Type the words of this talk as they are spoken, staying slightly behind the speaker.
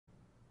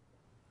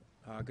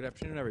Good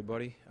afternoon,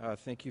 everybody.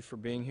 Thank you for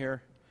being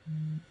here.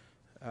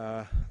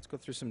 Let's go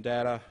through some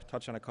data,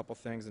 touch on a couple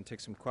things, and take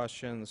some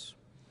questions.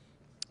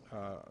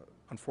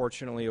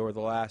 Unfortunately, over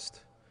the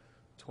last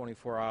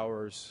 24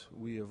 hours,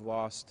 we have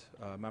lost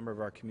a member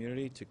of our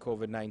community to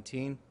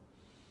COVID-19.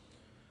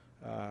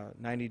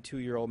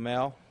 92-year-old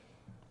male,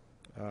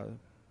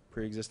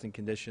 pre-existing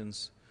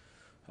conditions,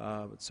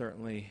 but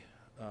certainly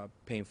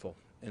painful.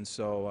 And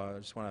so I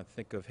just want to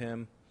think of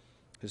him,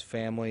 his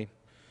family,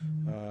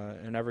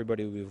 and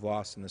everybody we've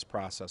lost in this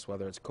process,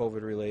 whether it's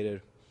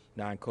COVID-related,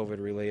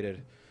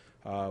 non-COVID-related.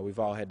 We've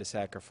all had to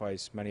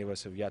sacrifice. Many of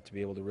us have yet to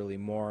be able to really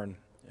mourn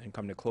and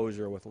come to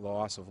closure with the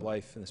loss of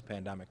life in this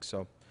pandemic.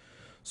 So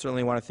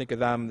certainly want to think of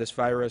them. This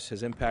virus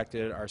has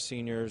impacted our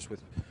seniors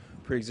with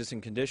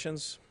pre-existing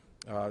conditions.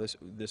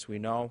 This we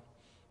know.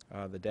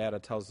 The data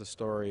tells the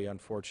story,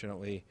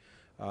 unfortunately,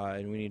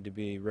 and we need to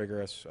be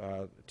rigorous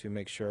to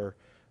make sure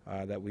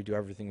that we do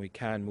everything we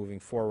can moving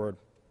forward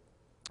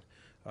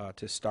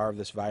to starve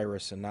this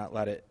virus and not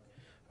let it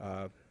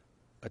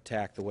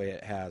attack the way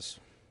it has.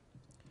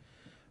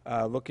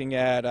 Looking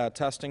at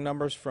testing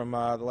numbers from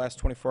the last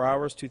 24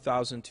 hours,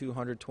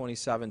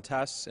 2,227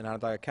 tests in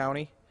Onondaga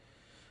County.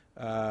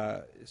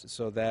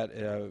 So that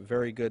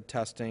very good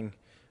testing.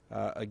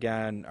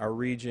 Again, our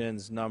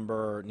region's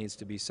number needs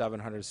to be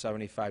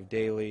 775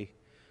 daily.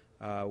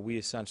 We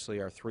essentially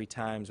are 3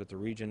 times what the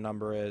region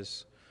number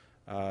is.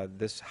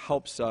 This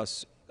helps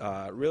us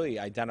really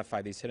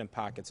identify these hidden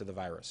pockets of the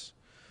virus.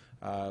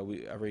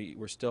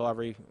 We're still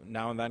every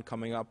now and then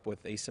coming up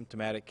with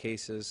asymptomatic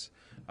cases.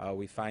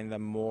 We find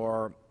them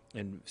more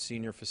in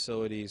senior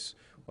facilities,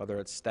 whether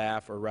it's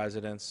staff or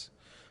residents.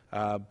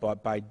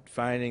 But by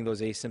finding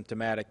those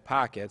asymptomatic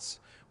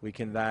pockets, we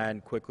can then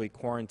quickly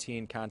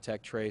quarantine,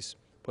 contact trace,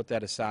 put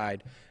that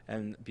aside.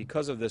 And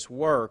because of this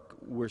work,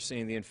 we're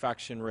seeing the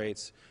infection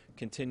rates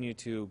continue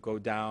to go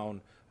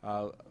down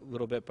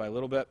little bit by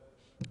little bit,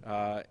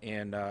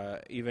 and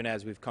even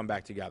as we've come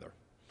back together.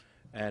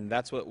 And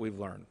that's what we've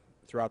learned.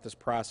 Throughout this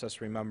process,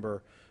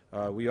 remember,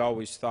 we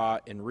always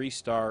thought in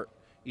restart,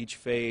 each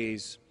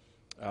phase,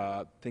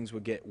 things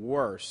would get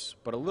worse,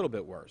 but a little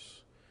bit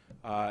worse.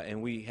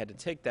 And we had to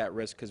take that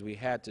risk because we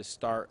had to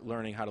start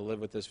learning how to live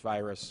with this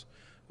virus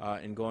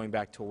and going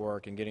back to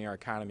work and getting our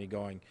economy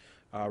going.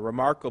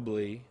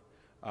 Remarkably,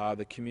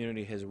 the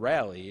community has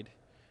rallied,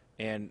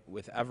 and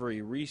with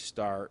every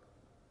restart,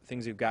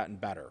 things have gotten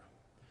better.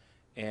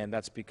 And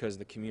that's because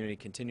the community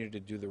continued to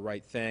do the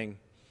right thing.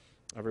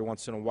 Every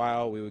once in a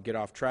while, we would get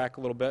off track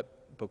a little bit,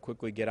 but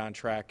quickly get on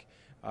track,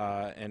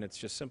 and it's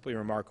just simply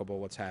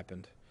remarkable what's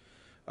happened.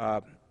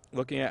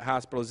 Looking at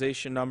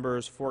hospitalization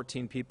numbers,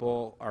 14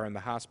 people are in the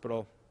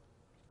hospital.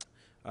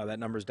 That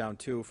number's down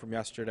 2 from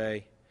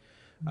yesterday.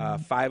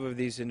 5 of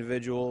these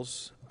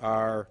individuals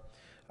are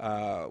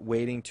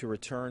waiting to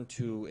return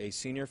to a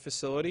senior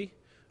facility.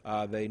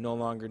 They no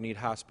longer need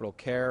hospital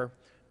care,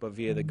 but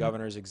via the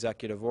governor's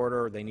executive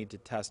order, they need to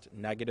test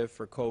negative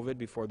for COVID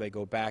before they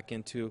go back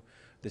into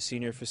the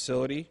senior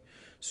facility.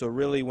 So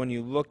really, when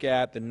you look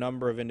at the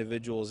number of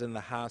individuals in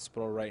the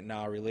hospital right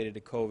now related to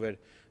COVID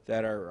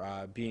that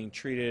are being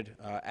treated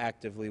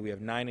actively, we have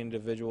 9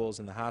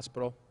 individuals in the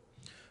hospital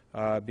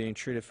being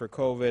treated for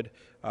COVID,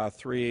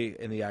 3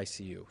 in the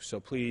ICU. So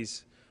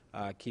please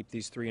keep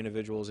these 3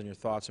 individuals in your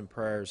thoughts and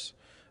prayers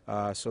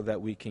so that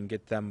we can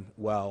get them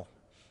well,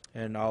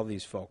 and all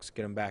these folks,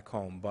 get them back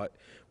home. But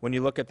when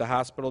you look at the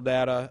hospital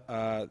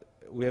data,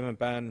 we haven't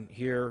been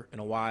here in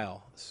a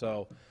while.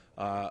 So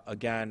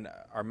again,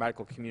 our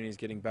medical community is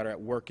getting better at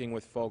working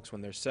with folks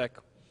when they're sick,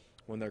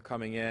 when they're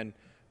coming in.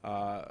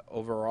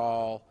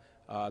 Overall,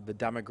 the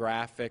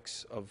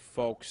demographics of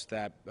folks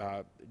that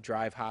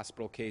drive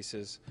hospital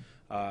cases,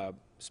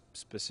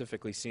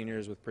 specifically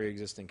seniors with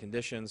pre-existing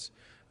conditions,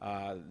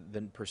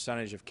 the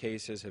percentage of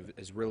cases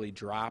has really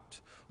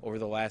dropped over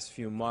the last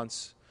few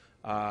months,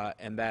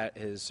 and that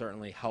has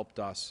certainly helped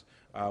us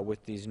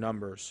with these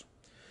numbers.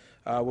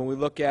 When we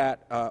look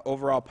at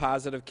overall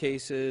positive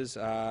cases,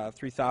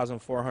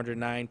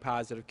 3,409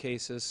 positive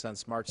cases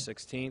since March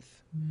 16th.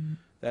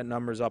 That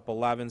number's up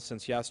 11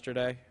 since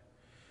yesterday.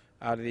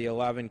 Out of the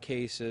 11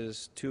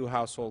 cases, 2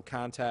 household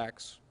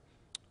contacts,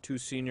 2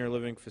 senior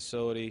living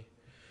facility,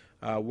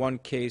 1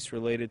 case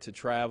related to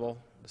travel,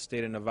 the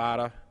state of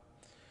Nevada.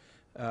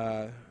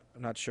 I'm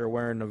not sure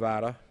where in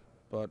Nevada,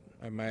 but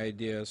I have my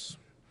ideas.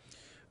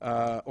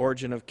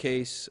 Origin of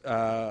case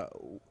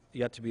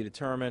yet to be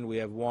determined. We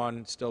have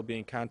 1 still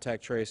being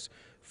contact traced,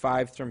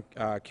 5 from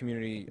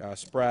community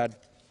spread.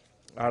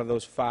 Out of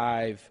those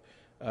 5,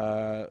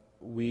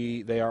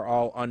 they are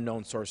all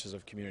unknown sources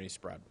of community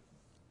spread.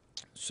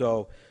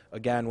 So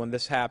again, when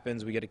this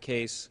happens, we get a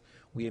case,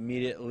 we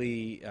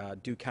immediately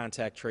do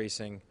contact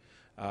tracing.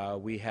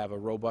 We have a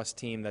robust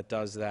team that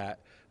does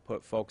that,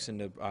 put folks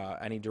into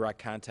any direct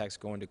contacts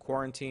go into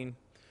quarantine.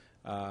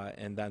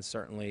 And then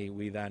certainly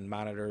we then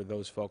monitor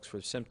those folks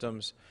for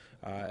symptoms.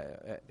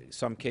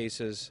 Some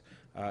cases,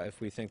 if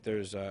we think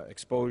there's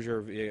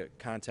exposure via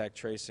contact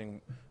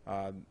tracing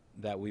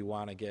that we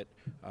want to get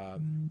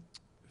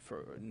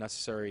for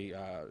necessary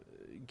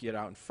get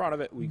out in front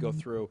of it, we go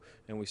through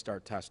and we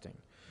start testing.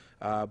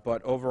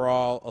 But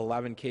overall,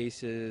 11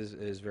 cases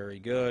is very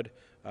good.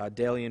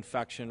 Daily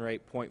infection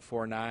rate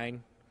 0.49,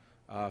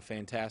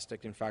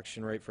 fantastic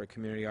infection rate for a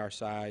community our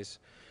size.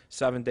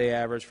 7-day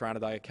average for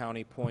Onondaga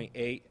County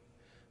 0.8.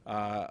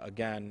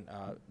 Again,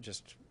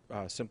 just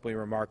simply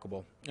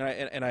remarkable.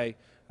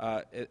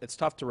 It's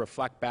tough to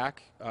reflect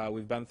back.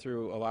 We've been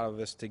through a lot of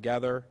this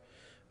together.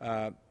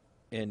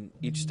 In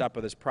each step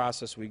of this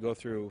process, we go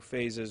through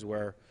phases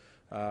where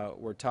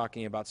we're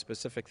talking about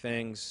specific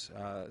things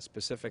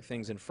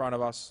in front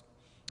of us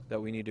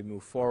that we need to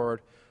move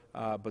forward.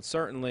 But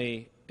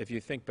certainly, if you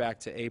think back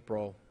to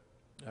April,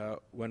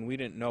 when we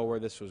didn't know where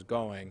this was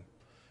going,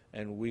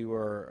 and we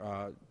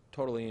were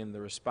totally in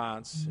the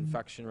response,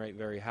 infection rate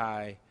very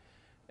high,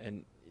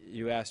 and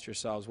you asked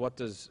yourselves, what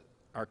does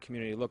our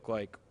community look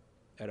like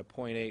at a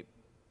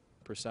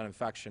 0.8%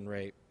 infection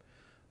rate,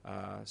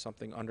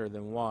 something under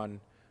than 1?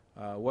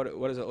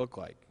 What does it look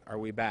like? Are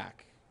we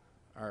back?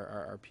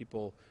 Are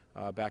people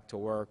back to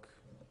work?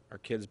 Are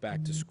kids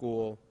back to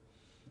school?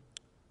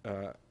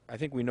 I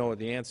think we know what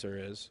the answer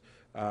is,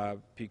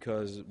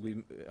 because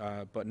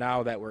but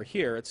now that we're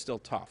here, it's still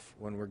tough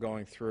when we're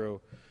going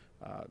through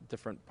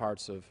different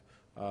parts of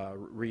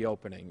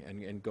reopening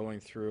and going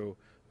through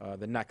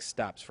the next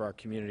steps for our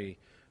community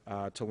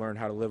to learn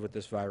how to live with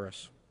this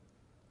virus.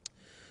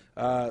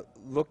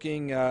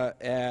 Looking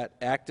at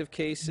active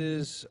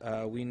cases,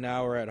 we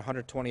now are at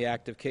 120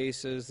 active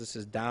cases. This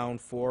is down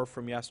 4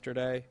 from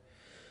yesterday.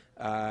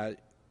 Certainly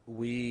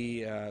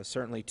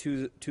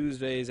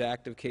Tuesday's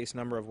active case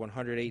number of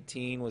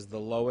 118 was the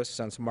lowest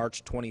since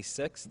March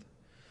 26th.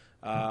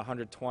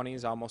 120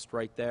 is almost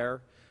right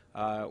there.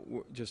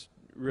 Just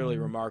really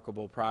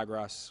remarkable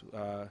progress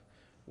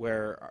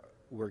where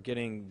we're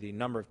getting the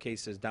number of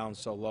cases down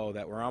so low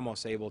that we're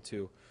almost able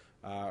to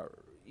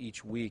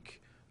each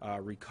week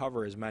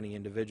recover as many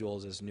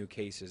individuals as new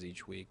cases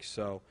each week.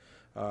 So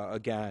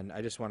again,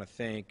 I just want to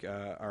thank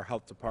our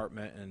health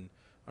department and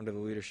under the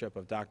leadership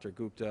of Dr.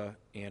 Gupta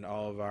and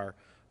all of our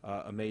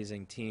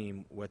amazing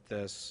team with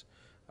this.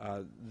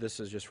 This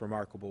is just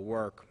remarkable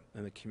work,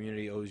 and the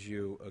community owes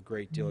you a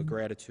great deal of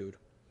gratitude.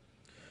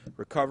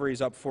 Recovery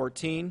is up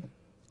 14.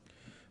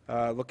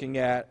 Looking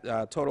at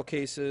total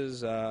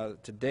cases to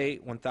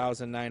date,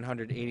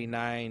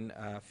 1,989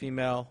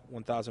 female,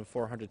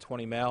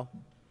 1,420 male,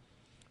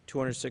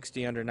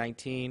 260 under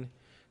 19,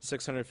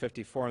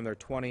 654 in their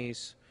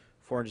 20s,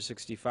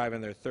 465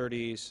 in their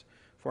 30s,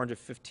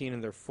 415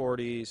 in their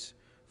 40s,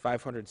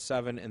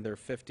 507 in their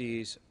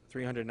 50s,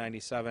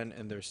 397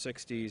 in their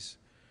 60s,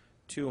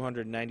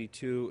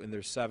 292 in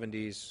their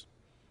 70s,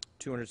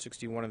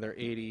 261 in their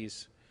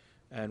 80s,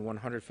 and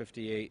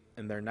 158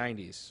 in their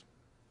 90s.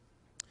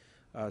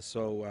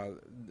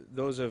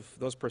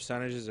 Those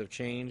percentages have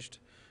changed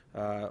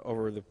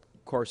over the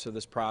course of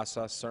this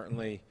process.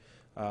 Certainly,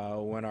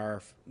 when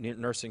our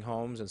nursing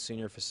homes and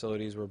senior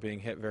facilities were being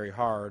hit very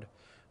hard,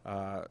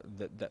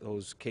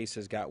 those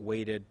cases got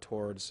weighted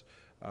towards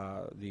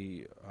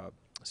the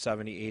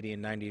 70, 80,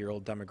 and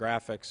 90-year-old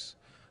demographics.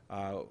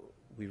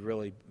 We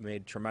really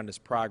made tremendous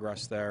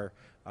progress there.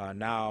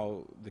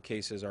 Now the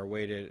cases are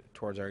weighted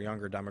towards our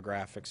younger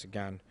demographics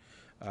again,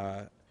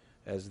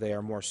 as they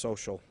are more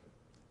social.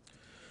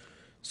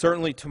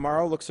 Certainly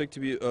tomorrow looks like to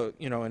be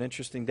an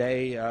interesting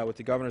day with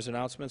the governor's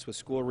announcements with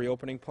school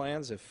reopening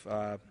plans. If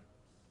the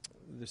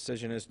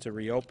decision is to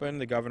reopen,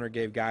 the governor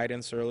gave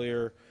guidance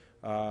earlier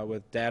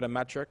with data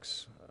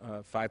metrics,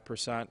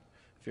 5%.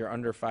 If you're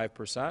under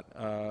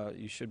 5%,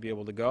 you should be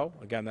able to go.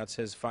 Again, that's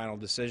his final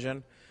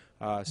decision.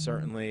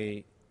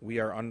 Certainly, we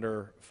are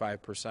under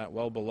 5%,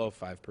 well below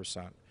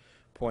 5%,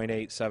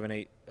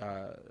 0.878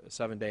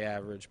 7-day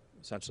average,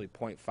 essentially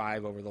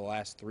 0.5 over the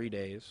last 3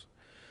 days.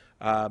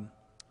 We'll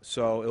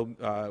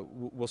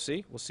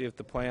see. We'll see if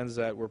the plans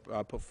that were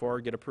put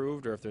forward get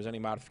approved or if there's any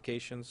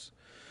modifications.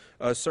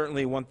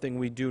 Certainly, one thing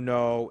we do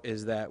know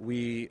is that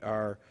we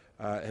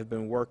have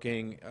been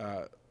working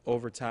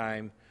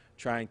overtime,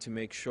 trying to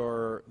make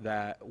sure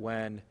that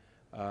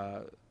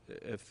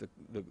if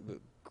the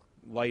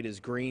light is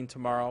green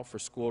tomorrow for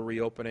school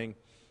reopening,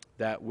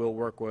 that we'll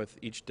work with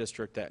each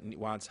district that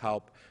wants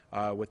help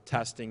with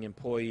testing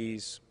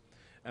employees,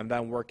 and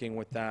then working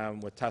with them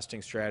with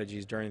testing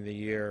strategies during the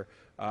year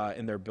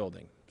in their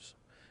buildings.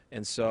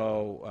 And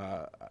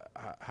so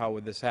how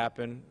would this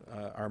happen?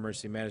 Our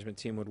emergency management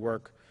team would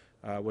work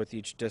with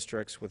each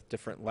districts with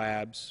different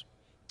labs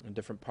and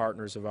different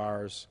partners of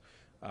ours.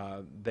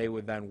 They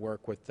would then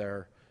work with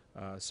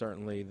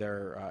certainly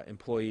their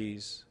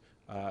employees,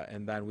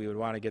 and then we would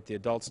want to get the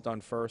adults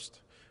done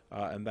first,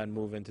 and then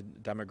move into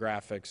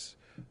demographics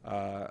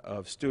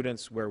of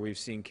students where we've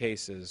seen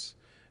cases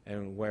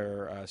and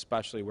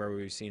especially where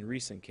we've seen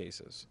recent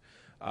cases.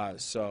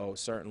 So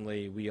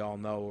certainly we all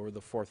know over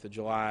the 4th of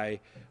July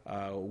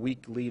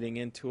week leading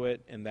into it,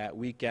 and that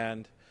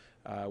weekend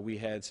we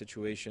had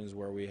situations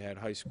where we had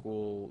high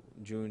school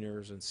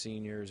juniors and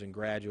seniors and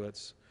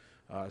graduates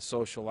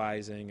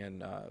socializing,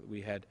 and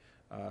we had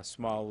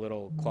small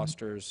little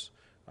clusters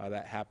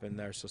that happened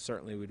there, so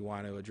certainly we'd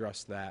want to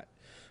address that.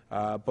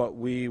 But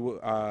we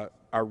are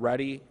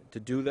ready to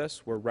do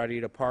this. We're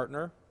ready to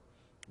partner.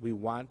 We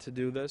want to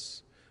do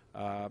this.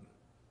 How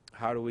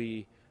do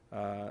we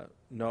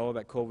know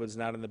that COVID's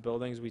not in the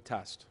buildings? We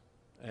test.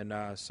 And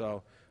there's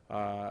no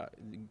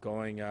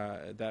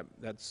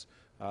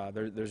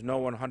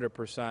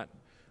 100%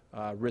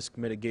 risk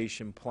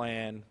mitigation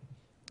plan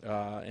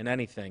in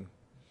anything,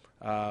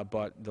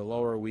 but the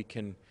lower we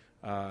can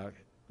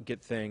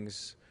get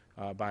things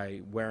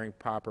by wearing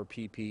proper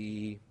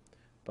PPE,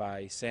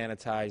 by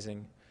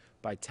sanitizing,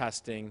 by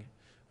testing,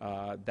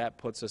 that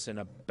puts us in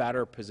a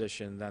better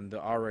position than the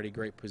already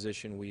great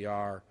position we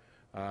are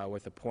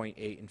with a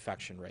 0.8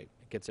 infection rate.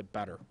 It gets it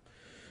better.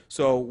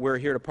 So we're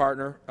here to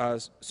partner.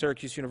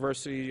 Syracuse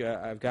University,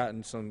 I've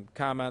gotten some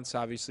comments,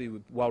 obviously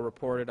well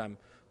reported. I'm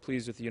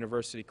pleased with the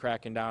university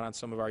cracking down on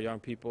some of our young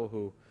people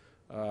who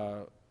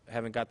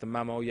haven't got the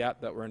memo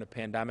yet that we're in a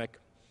pandemic.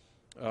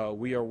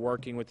 We are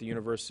working with the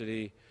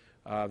university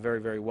very,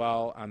 very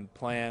well on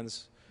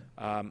plans.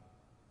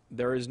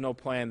 There is no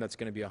plan that's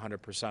going to be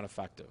 100%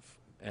 effective.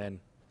 And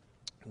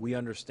we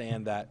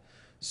understand that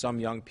some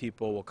young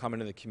people will come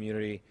into the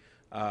community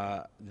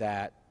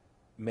that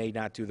may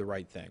not do the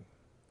right thing.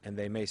 And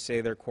they may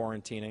say they're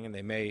quarantining, and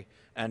they may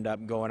end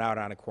up going out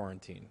on a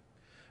quarantine.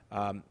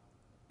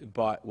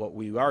 But what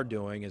we are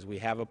doing is we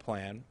have a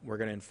plan. We're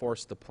going to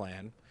enforce the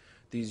plan.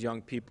 These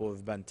young people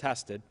have been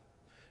tested,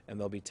 and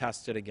they'll be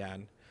tested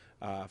again.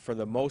 For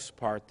the most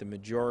part, the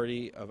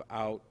majority of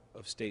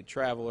out-of-state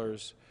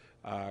travelers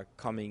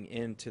coming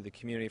into the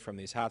community from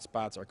these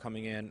hotspots are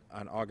coming in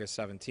on August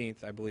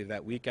 17th, I believe,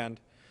 that weekend.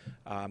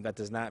 That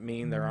does not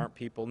mean there aren't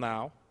people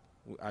now.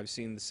 I've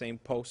seen the same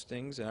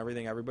postings and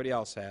everything everybody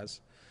else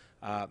has,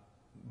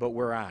 but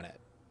we're on it.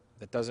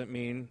 That doesn't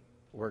mean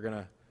we're going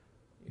to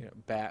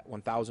bat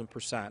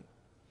 1,000%,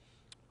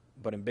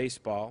 but in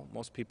baseball,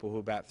 most people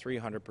who bat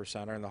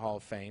 300% are in the Hall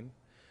of Fame,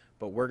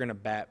 but we're going to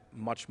bat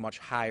much, much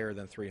higher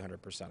than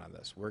 300% on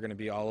this. We're going to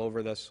be all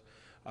over this.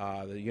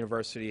 The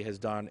university has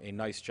done a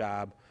nice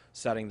job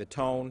setting the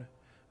tone.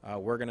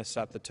 We're going to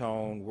set the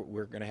tone.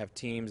 We're going to have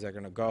teams that are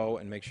going to go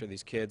and make sure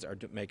these kids are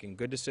making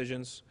good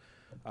decisions.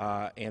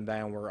 And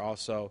then we're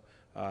also,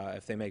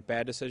 if they make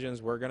bad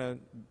decisions, we're going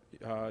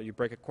to, you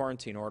break a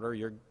quarantine order,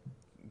 you're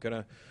going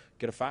to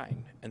get a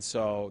fine. And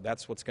so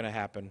that's what's going to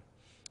happen.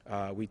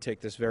 We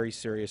take this very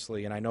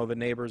seriously, and I know the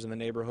neighbors in the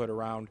neighborhood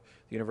around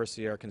the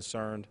university are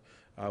concerned.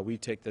 We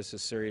take this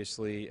as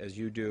seriously as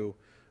you do,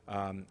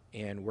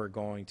 and we're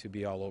going to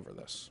be all over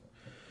this.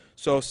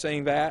 So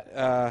saying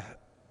that,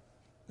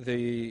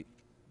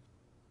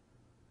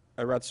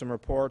 I read some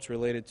reports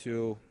related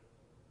to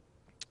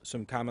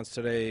some comments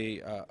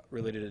today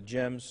related to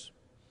gyms.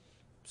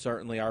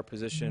 Certainly our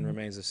position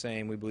remains the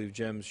same. We believe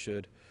gyms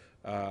should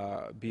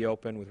be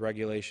open with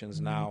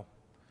regulations now.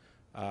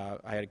 I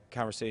had a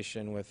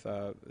conversation with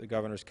the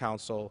Governor's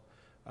Council.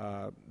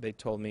 They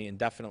told me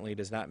indefinitely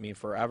does not mean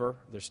forever.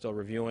 They're still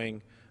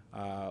reviewing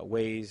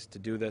ways to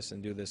do this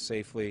and do this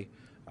safely.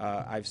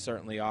 I've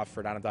certainly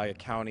offered Onondaga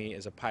County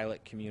as a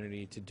pilot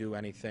community to do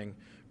anything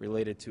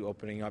related to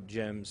opening up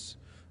gyms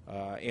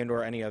and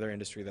or any other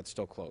industry that's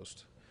still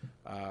closed.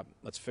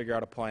 Let's figure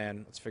out a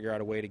plan. Let's figure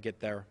out a way to get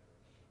there.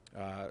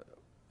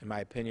 In my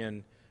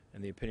opinion,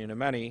 and the opinion of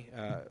many,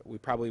 we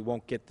probably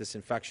won't get this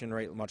infection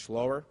rate much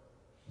lower.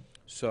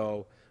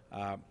 So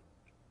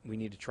we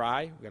need to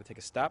try. We've got to take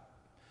a step.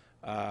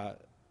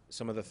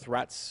 Some of the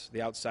threats,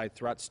 the outside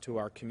threats to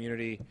our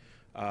community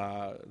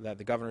that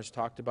the governor's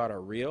talked about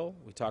are real.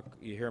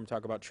 You hear him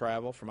talk about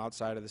travel from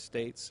outside of the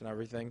states and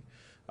everything.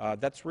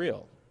 That's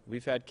real.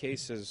 We've had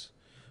cases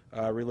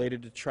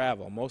related to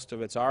travel. Most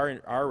of it's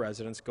our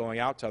residents going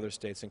out to other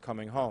states and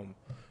coming home.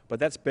 But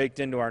that's baked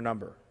into our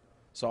number.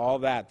 So all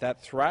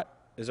that threat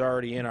is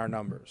already in our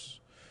numbers.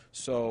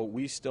 So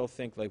we still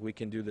think like we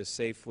can do this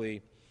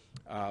safely.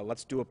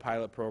 Let's do a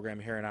pilot program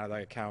here in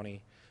Onondaga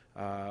County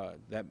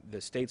that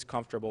the state's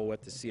comfortable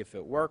with to see if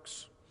it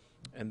works.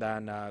 And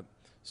then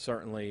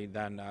certainly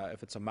then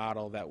if it's a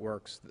model that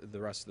works, the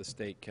rest of the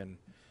state can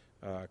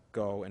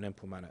go and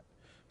implement it.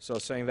 So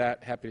saying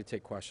that, happy to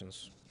take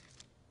questions.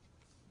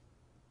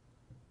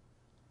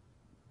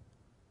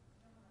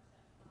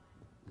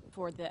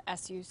 For the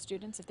SU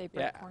students if they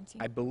break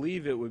quarantine? I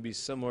believe it would be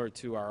similar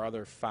to our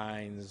other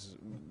fines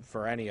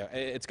for any.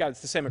 It's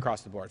the same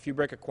across the board. If you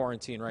break a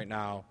quarantine right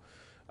now,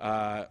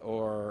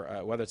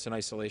 or whether it's in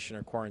isolation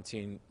or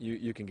quarantine,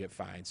 you can get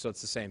fined. So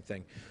it's the same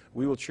thing.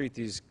 We will treat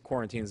these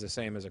quarantines the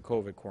same as a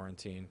COVID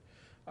quarantine,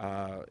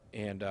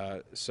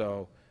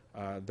 so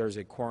there's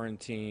a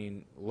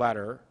quarantine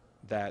letter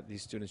that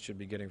these students should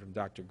be getting from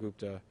Dr.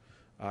 Gupta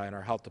in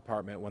our health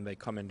department when they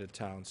come into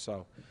town.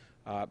 So.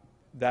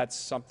 That's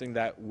something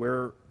that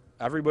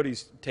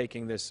everybody's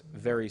taking this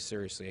very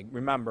seriously.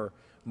 Remember,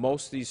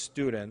 most of these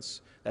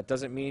students, that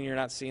doesn't mean you're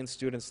not seeing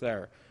students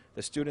there.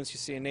 The students you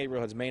see in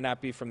neighborhoods may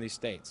not be from these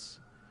states.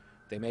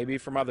 They may be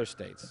from other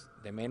states.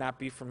 They may not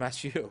be from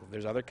SU.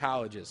 There's other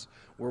colleges.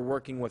 We're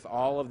working with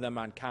all of them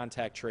on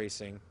contact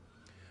tracing,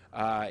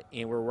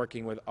 and we're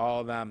working with all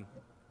of them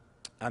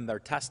on their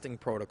testing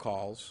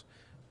protocols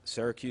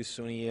Syracuse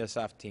SUNY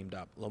ESF teamed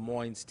up.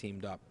 Lemoyne's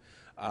teamed up.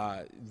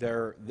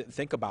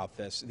 Think about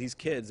this. These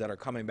kids that are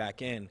coming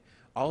back in,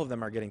 all of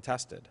them are getting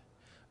tested.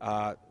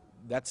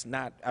 That's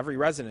not every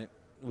resident.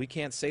 We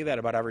can't say that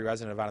about every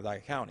resident of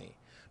Onondaga County,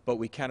 but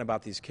we can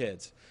about these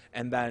kids.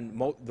 And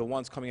then the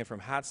ones coming in from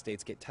hot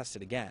states get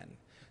tested again.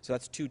 So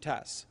that's 2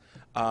 tests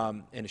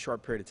in a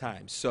short period of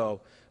time.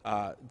 So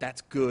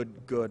that's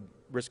good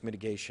risk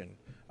mitigation.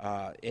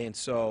 But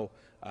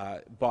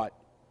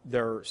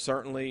there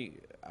certainly,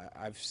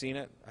 I've seen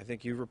it, I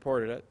think you've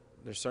reported it,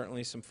 there's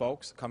certainly some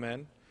folks that come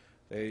in,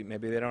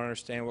 maybe they don't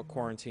understand what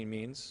quarantine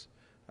means.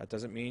 That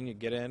doesn't mean you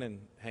get in and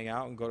hang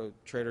out and go to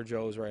Trader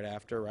Joe's right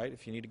after, right?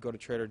 If you need to go to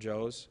Trader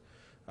Joe's,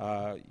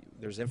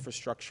 there's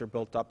infrastructure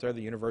built up there.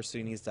 The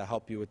university needs to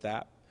help you with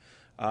that.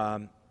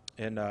 We're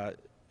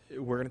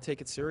going to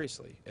take it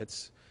seriously.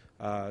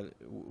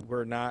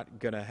 We're not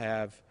going to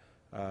have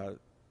a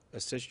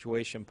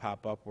situation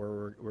pop up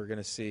where we're going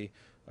to see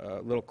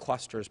little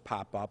clusters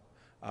pop up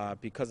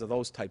because of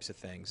those types of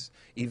things.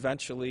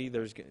 Eventually,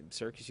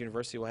 Syracuse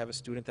University will have a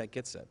student that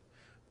gets it.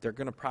 They're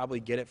going to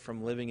probably get it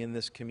from living in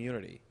this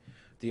community.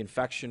 The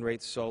infection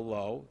rate's so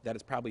low that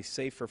it's probably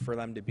safer for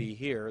them to be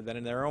here than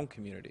in their own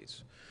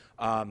communities.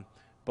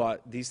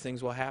 But these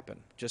things will happen.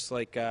 Just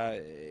like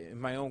in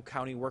my own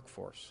county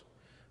workforce,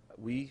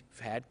 we've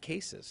had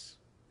cases,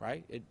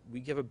 right? We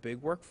give a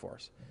big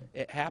workforce.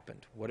 It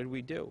happened. What did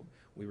we do?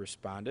 We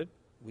responded.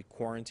 We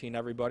quarantined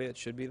everybody that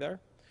should be there.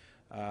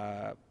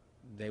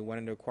 They went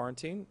into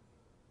quarantine.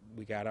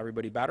 We got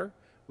everybody better.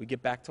 We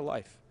get back to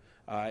life.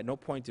 At no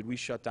point did we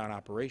shut down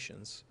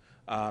operations.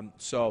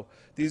 So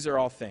these are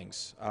all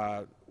things.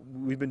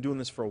 We've been doing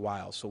this for a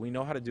while, so we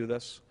know how to do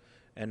this,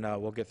 and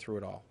we'll get through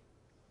it all.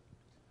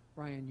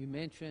 Brian, you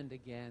mentioned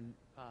again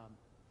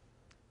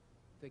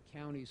the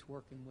county's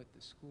working with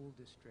the school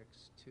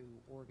districts to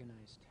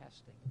organize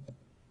testing.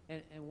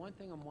 And one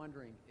thing I'm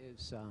wondering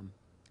is,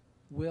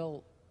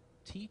 will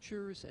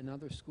teachers and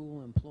other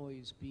school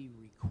employees be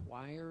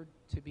required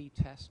to be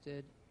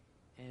tested,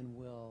 and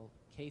will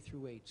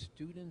K-8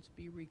 students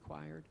be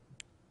required?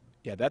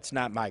 Yeah, that's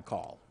not my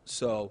call.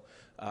 So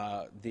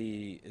I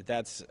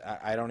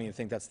don't even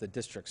think that's the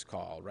district's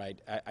call, right?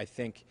 I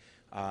think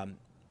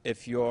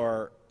if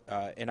you're,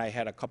 and I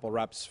had a couple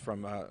reps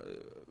from,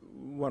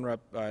 one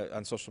rep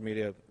on social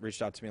media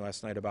reached out to me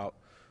last night about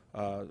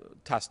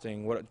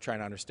testing, trying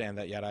to understand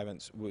that yet.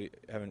 We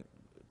haven't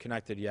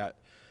connected yet.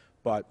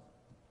 But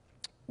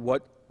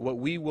what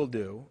we will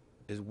do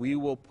is we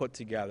will put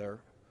together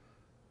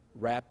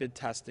rapid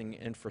testing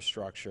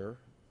infrastructure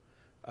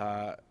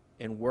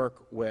and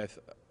work with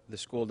the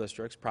school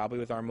districts, probably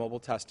with our mobile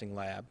testing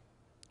lab,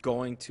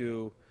 going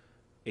to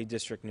a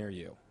district near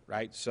you,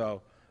 right?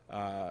 So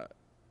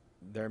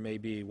there may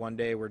be one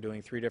day we're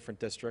doing 3 different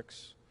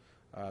districts.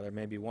 There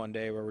may be one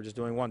day where we're just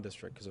doing 1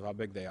 district because of how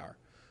big they are.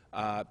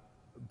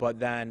 But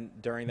then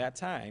during that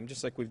time,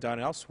 just like we've done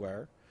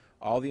elsewhere,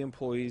 all the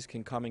employees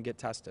can come and get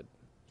tested.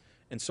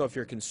 And so if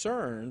you're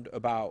concerned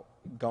about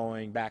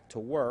going back to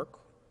work,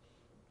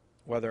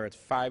 whether it's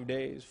 5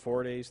 days,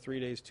 4 days, 3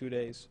 days, 2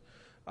 days,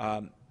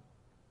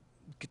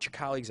 get your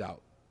colleagues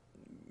out.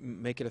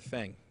 Make it a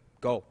thing.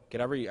 Go.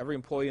 Get every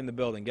employee in the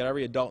building. Get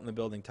every adult in the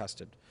building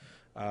tested.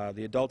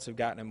 The adults have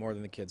gotten it more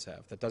than the kids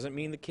have. That doesn't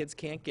mean the kids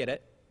can't get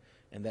it,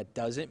 and that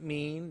doesn't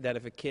mean that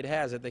if a kid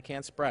has it, they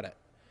can't spread it.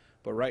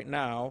 But right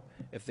now,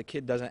 if the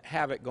kid doesn't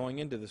have it going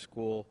into the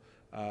school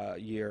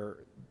year,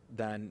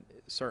 then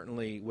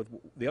certainly with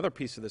the other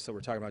piece of this that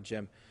we're talking about,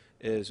 Jim,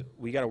 is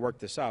we got to work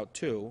this out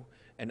too.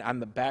 And on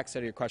the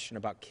backside of your question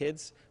about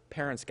kids,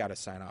 parents got to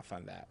sign off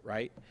on that,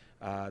 right?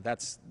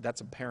 That's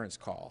a parent's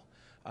call.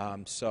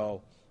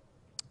 So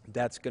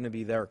that's going to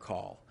be their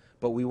call.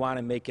 But we want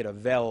to make it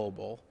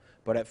available.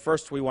 But at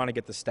first we want to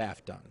get the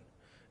staff done.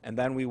 And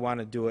then we want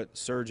to do it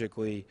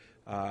surgically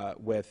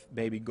with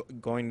maybe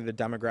going to the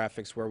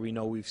demographics where we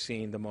know we've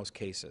seen the most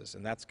cases.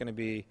 And that's going to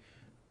be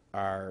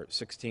our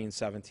 16,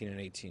 17, and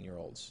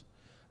 18-year-olds.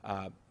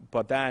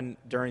 But then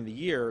during the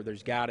year,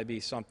 there's got to be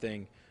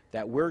something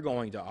that we're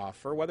going to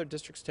offer, whether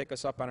districts take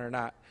us up on it or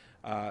not,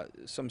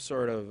 some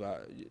sort of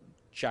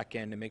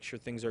check-in to make sure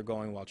things are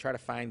going well. Try to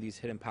find these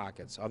hidden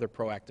pockets, other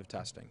proactive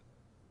testing.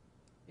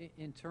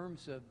 In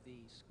terms of the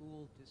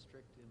school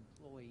district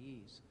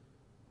employees,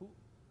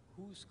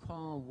 whose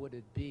call would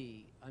it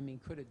be? I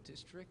mean, could a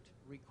district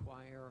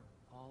require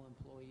all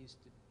employees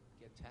to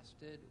get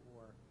tested,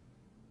 or?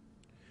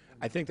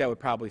 I think that would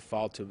probably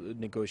fall to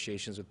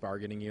negotiations with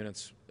bargaining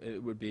units.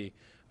 It would be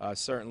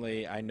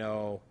certainly, I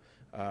know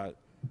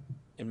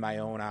in my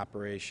own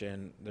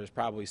operation, there's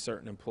probably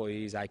certain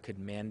employees I could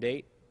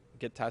mandate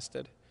get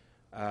tested,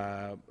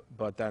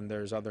 but then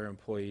there's other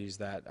employees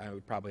that I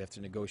would probably have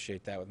to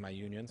negotiate that with my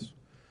unions.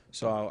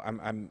 So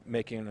I'm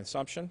making an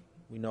assumption.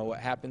 We know what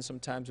happens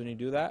sometimes when you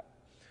do that,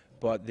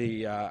 but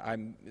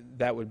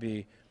that would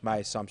be my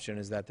assumption,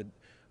 is that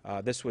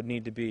this would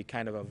need to be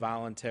kind of a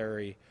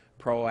voluntary,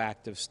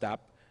 proactive step,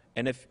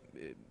 and if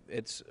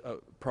it's a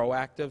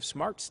proactive,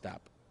 smart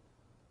step.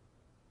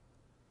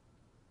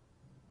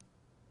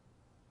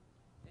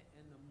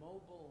 And the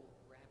mobile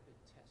rapid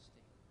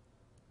testing,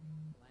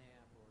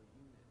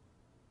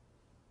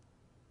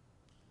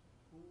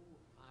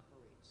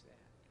 that?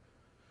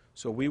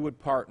 So we would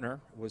partner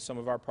with some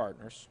of our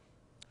partners.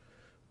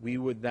 We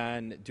would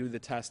then do the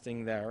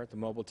testing there at the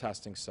mobile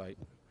testing site.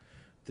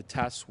 The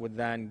tests would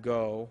then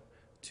go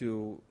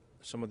to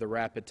some of the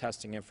rapid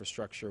testing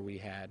infrastructure we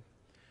had.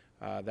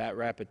 That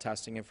rapid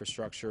testing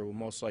infrastructure will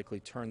most likely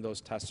turn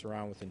those tests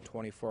around within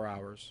 24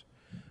 hours.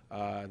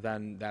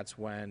 Then that's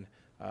when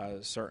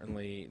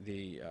certainly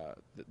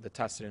the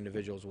tested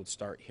individuals would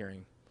start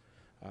hearing.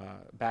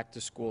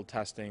 Back-to-school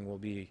testing will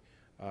be,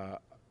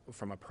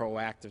 from a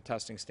proactive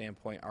testing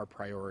standpoint, our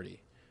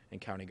priority in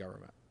county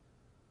government.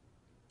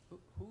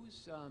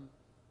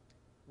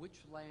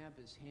 Which lab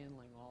is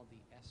handling all the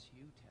SU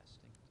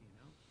testing, do you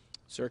know?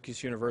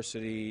 Syracuse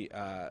University,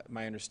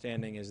 my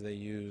understanding is they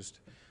used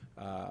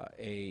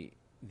the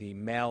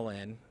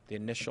mail-in, the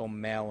initial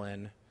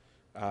mail-in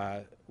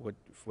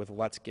with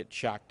Let's Get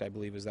Checked, I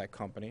believe is that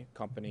company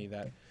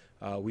that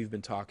we've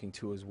been talking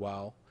to as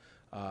well.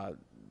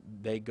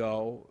 They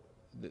go,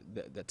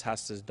 the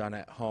test is done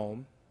at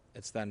home.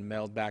 It's then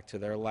mailed back to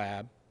their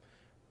lab.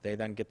 They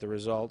then get the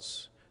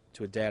results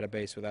to a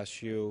database with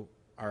SU,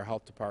 our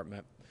health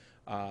department,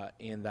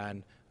 and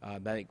then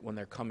when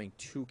they're coming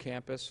to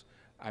campus,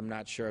 I'm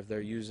not sure if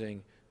they're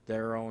using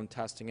their own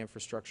testing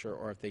infrastructure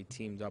or if they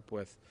teamed up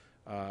with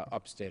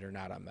Upstate or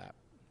not on that.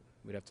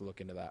 We'd have to look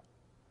into that.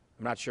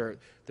 I'm not sure.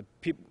 The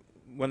people,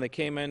 when they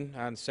came in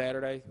on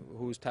Saturday,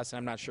 who was testing,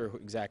 I'm not sure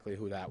exactly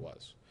who that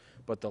was.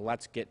 But the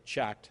Let's Get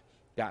Checked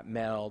got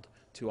mailed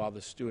to all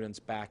the students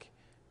back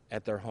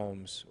at their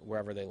homes,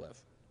 wherever they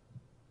live.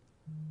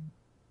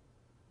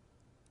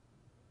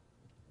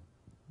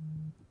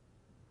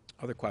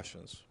 Other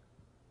questions?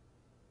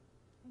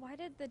 Why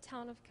did the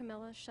town of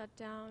Camilla shut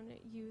down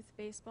youth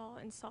baseball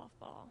and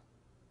softball?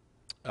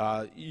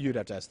 You'd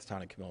have to ask the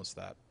town of Camillus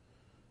that.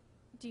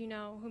 Do you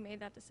know who made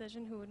that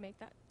decision? Who would make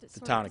that The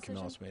town of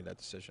Camillus made that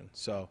decision.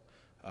 So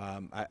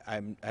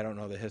I don't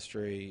know the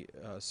history.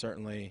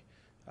 Certainly,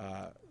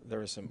 there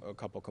was a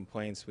couple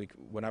complaints.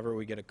 Whenever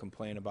we get a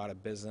complaint about a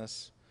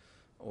business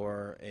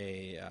or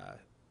an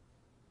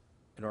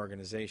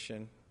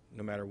organization,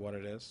 no matter what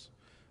it is,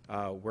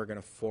 we're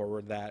going to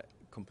forward that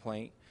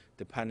complaint.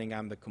 Depending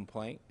on the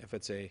complaint, if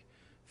it's a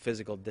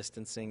physical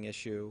distancing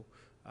issue,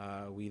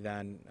 we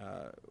then,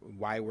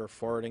 why we're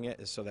forwarding it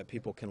is so that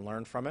people can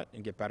learn from it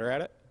and get better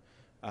at it.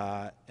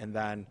 And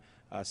then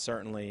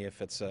certainly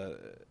if it's a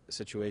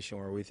situation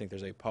where we think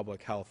there's a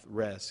public health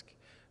risk,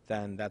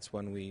 then that's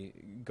when we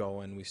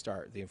go and we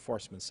start the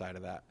enforcement side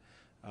of that.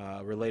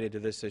 Related to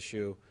this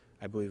issue,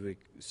 I believe we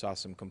saw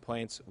some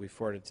complaints. We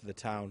forwarded it to the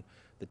town.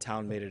 The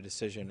town made a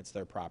decision. It's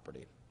their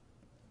property.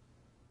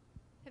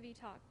 Have you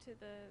talked to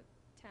the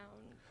town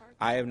park?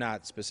 I have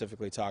not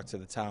specifically talked to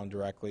the town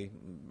directly.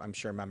 I'm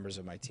sure members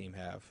of my team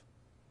have.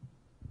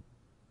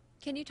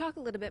 Can you talk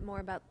a little bit more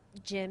about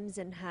gyms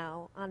and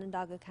how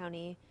Onondaga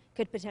County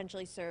could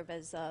potentially serve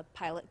as a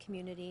pilot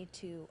community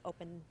to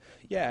open?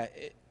 Yeah,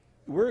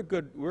 we're a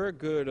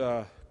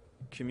good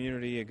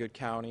community, a good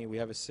county. We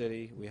have a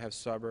city, we have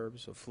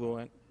suburbs,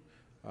 affluent,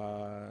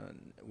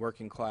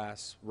 working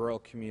class, rural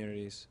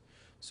communities.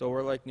 So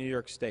we're like New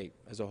York State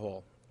as a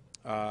whole.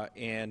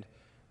 And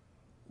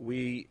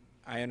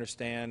I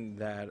understand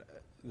that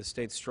the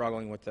state's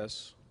struggling with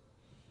this.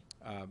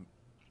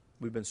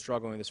 We've been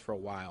struggling with this for a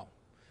while.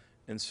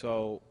 And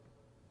so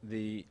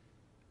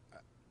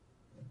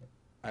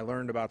I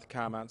learned about the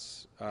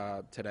comments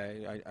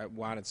today. I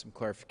wanted some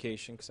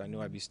clarification because I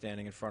knew I'd be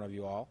standing in front of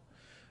you all.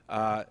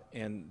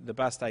 And the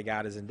best I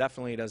got is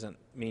indefinitely doesn't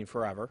mean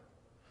forever,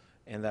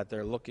 and that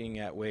they're looking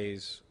at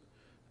ways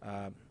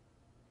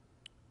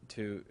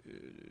to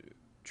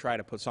try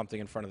to put something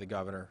in front of the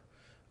governor.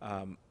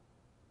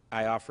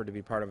 I offered to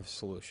be part of a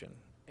solution.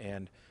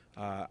 And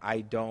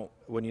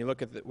when you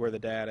look at where the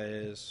data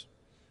is,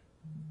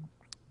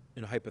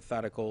 in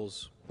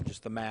hypotheticals,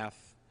 just the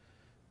math,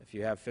 if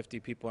you have 50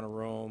 people in a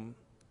room,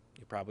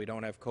 you probably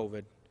don't have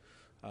COVID.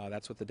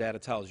 That's what the data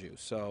tells you.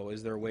 So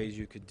is there ways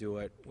you could do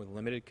it with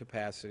limited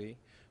capacity,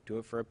 do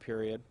it for a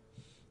period,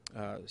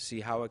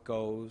 see how it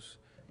goes,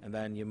 and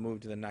then you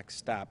move to the next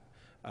step.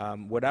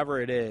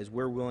 Whatever it is,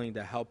 we're willing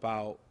to help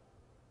out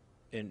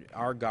in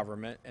our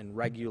government and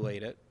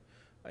regulate it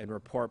and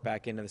report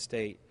back into the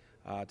state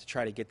to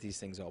try to get these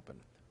things open.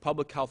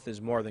 Public health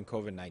is more than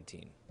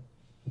COVID-19.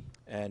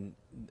 And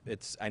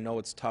I know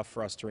it's tough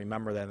for us to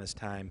remember that in this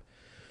time,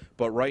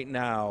 but right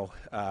now,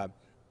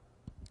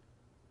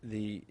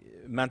 the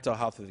mental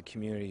health of the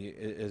community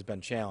has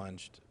been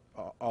challenged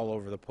all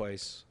over the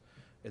place.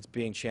 It's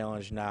being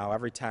challenged now.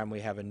 Every time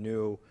we have a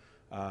new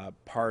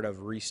part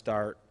of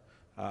restart,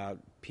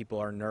 people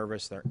are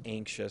nervous, they're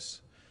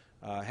anxious.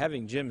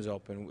 Having gyms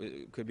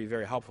open could be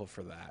very helpful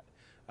for that.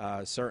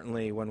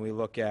 Certainly when we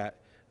look at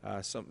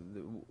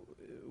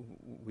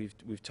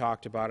we've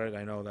talked about it.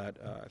 I know that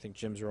I think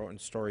Jim's written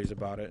stories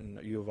about it, and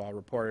you have all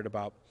reported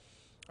about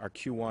our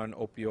Q1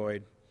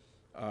 opioid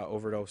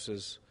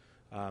overdoses.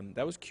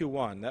 That was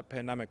Q1. That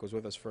pandemic was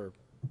with us for,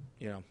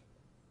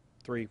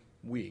 3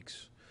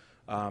 weeks.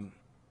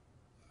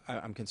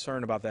 I'm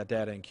concerned about that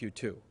data in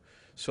Q2.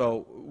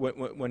 So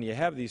when you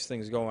have these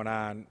things going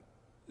on,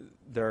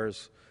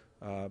 there's,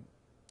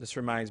 this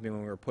reminds me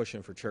when we were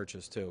pushing for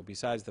churches too.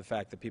 Besides the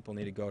fact that people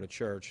need to go to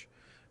church,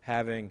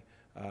 having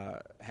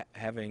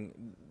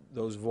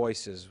those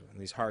voices in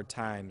these hard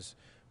times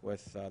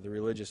with the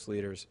religious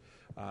leaders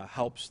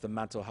helps the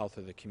mental health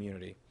of the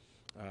community.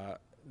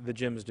 The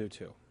gyms do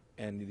too,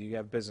 and you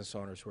have business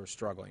owners who are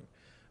struggling.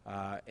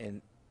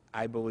 And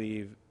I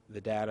believe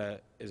the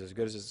data is as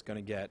good as it's going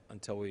to get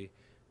until we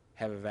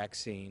have a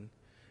vaccine.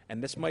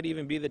 And this might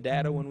even be the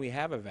data when we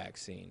have a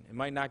vaccine. It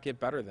might not get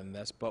better than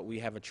this, but we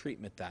have a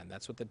treatment then.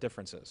 That's what the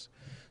difference is.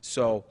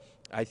 So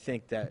I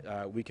think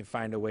that we can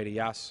find a way to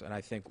yes, and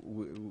I think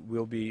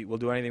we'll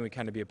do anything we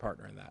can to be a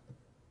partner in that.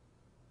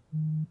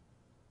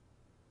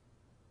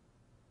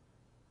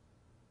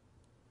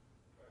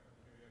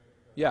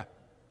 Yeah.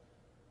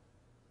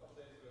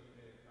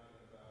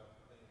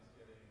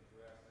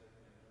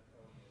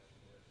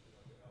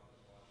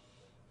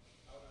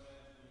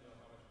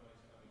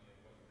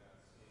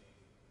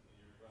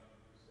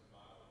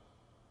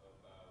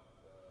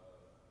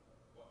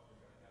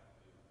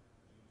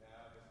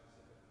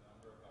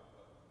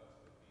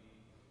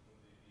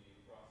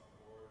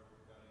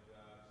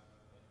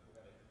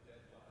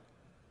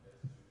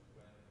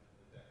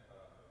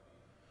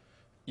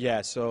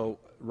 Yeah, so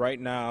right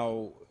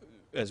now,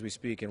 as we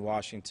speak in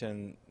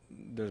Washington,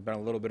 there's been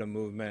a little bit of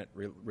movement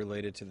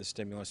related to the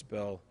stimulus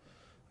bill.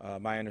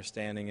 My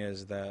understanding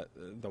is that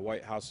the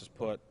White House has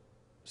put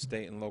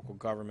state and local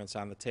governments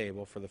on the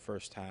table for the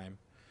first time.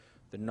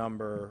 The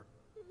number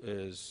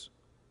is,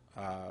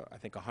 I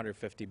think,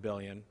 $150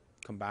 billion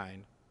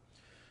combined.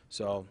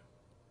 So,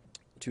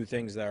 two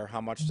things there.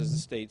 How much does the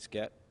states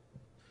get?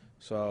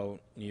 So,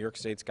 New York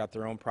State's got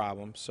their own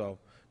problems. So,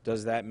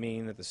 does that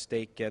mean that the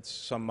state gets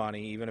some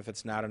money, even if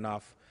it's not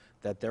enough,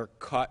 that their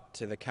cut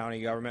to the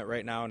county government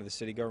right now and to the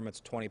city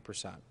government's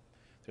 20%?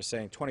 They're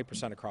saying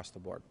 20% across the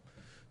board.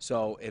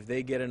 So if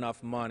they get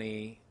enough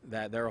money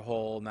that their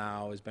whole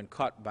now has been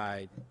cut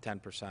by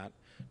 10%,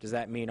 does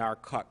that mean our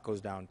cut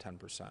goes down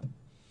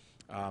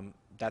 10%?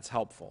 That's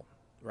helpful,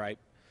 right?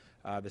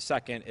 The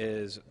second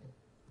is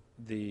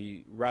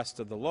the rest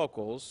of the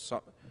locals,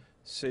 so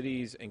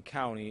cities and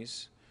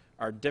counties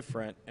are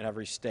different in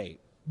every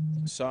state.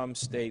 Some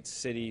states,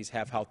 cities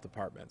have health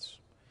departments.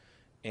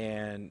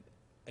 And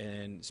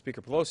in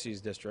Speaker Pelosi's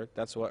district,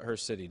 that's what her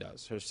city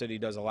does. Her city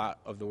does a lot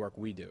of the work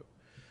we do.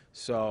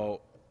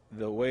 So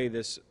the way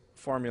this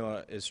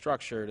formula is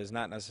structured is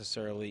not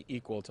necessarily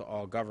equal to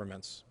all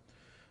governments.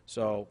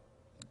 So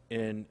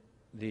in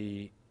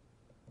the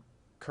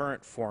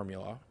current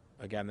formula,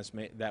 again,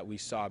 that we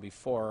saw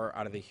before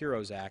out of the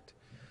HEROES Act,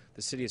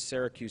 the city of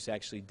Syracuse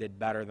actually did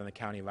better than the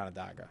county of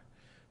Onondaga.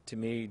 To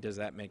me, does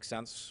that make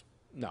sense?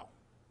 No.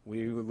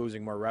 We were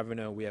losing more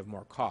revenue, we have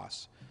more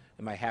costs.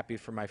 Am I happy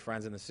for my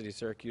friends in the city of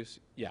Syracuse?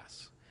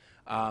 Yes.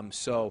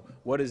 So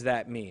what does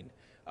that mean?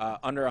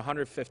 Under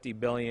 $150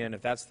 billion,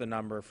 if that's the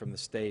number from the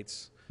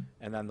states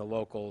and then the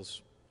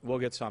locals, we'll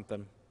get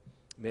something.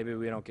 Maybe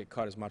we don't get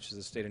cut as much as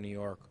the state of New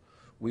York.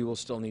 We will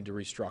still need to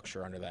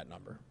restructure under that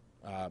number.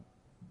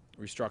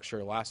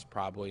 Restructure less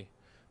probably,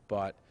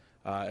 but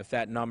if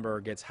that number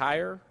gets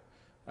higher,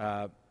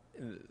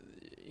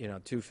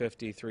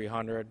 250,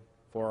 300,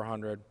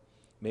 400,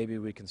 maybe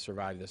we can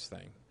survive this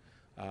thing.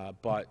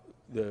 But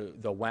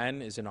the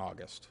when is in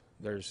August.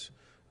 There's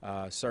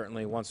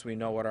certainly, once we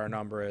know what our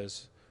number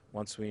is,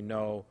 once we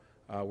know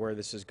where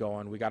this is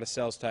going. We got a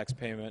sales tax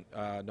payment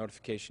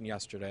notification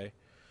yesterday.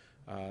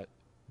 It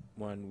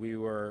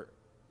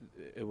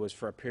was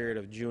for a period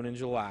of June and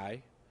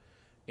July,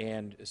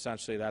 and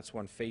essentially that's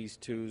when phase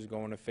 2 is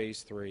going to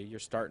phase 3. You're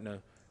starting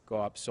to go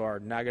up. So our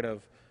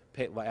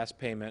last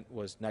payment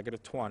was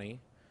 -20.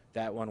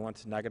 That one went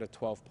to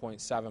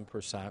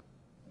 -12.7%.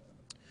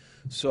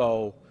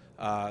 So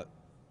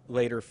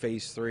later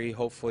phase 3,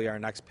 hopefully our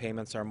next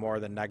payments are more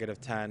than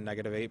 -10,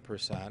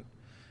 -8%.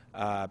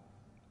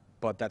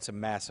 But that's a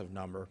massive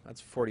number.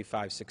 That's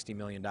 $45, $60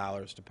 million,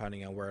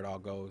 depending on where it all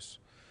goes.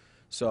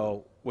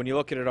 So when you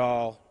look at it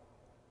all,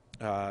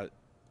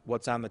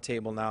 what's on the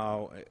table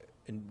now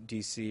in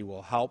D.C.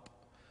 will help,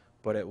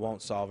 but it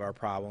won't solve our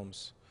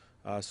problems.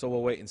 So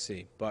we'll wait and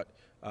see. But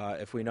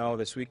if we know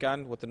this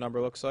weekend what the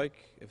number looks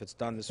like, if it's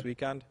done this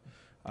weekend,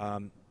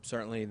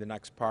 certainly the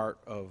next part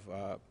of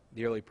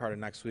the early part of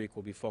next week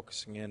we'll be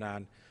focusing in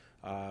on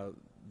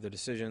the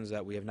decisions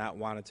that we have not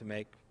wanted to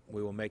make.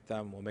 We will make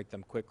them. We'll make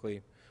them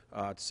quickly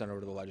to send over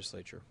to the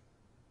legislature.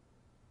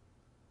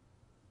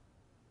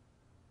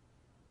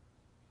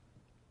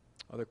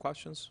 Other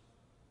questions?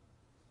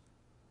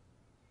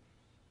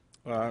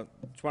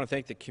 Just want to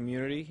thank the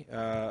community.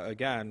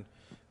 Again,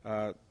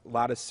 a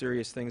lot of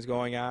serious things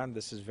going on.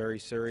 This is very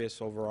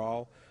serious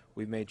overall.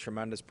 We've made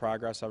tremendous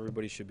progress.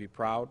 Everybody should be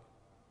proud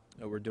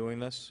that we're doing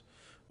this.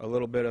 A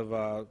little bit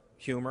of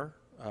humor.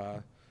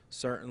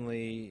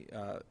 Certainly,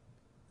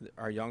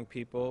 our young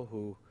people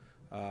who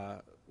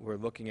we're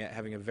looking at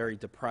having a very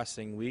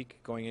depressing week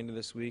going into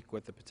this week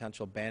with the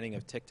potential banning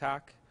of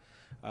TikTok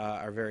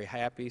are very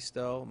happy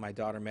still. My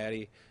daughter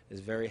Maddie is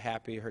very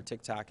happy. Her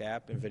TikTok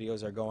app and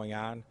videos are going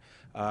on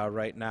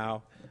right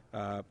now.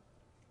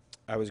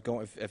 I was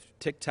going, if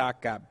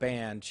TikTok got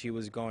banned, she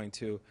was going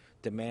to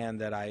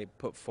demand that I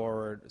put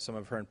forward some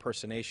of her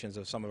impersonations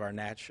of some of our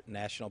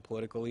national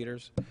political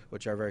leaders,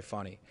 which are very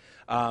funny.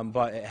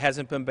 But it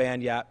hasn't been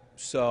banned yet,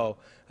 so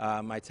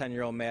my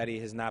 10-year-old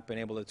Maddie has not been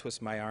able to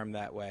twist my arm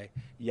that way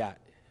yet.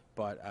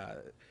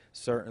 But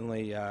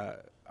certainly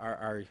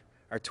our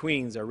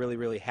tweens are really,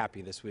 really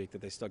happy this week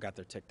that they still got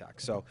their TikTok.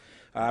 So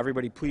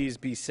everybody, please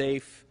be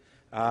safe.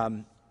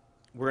 We're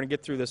going to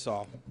get through this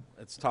all.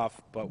 It's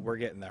tough, but we're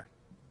getting there.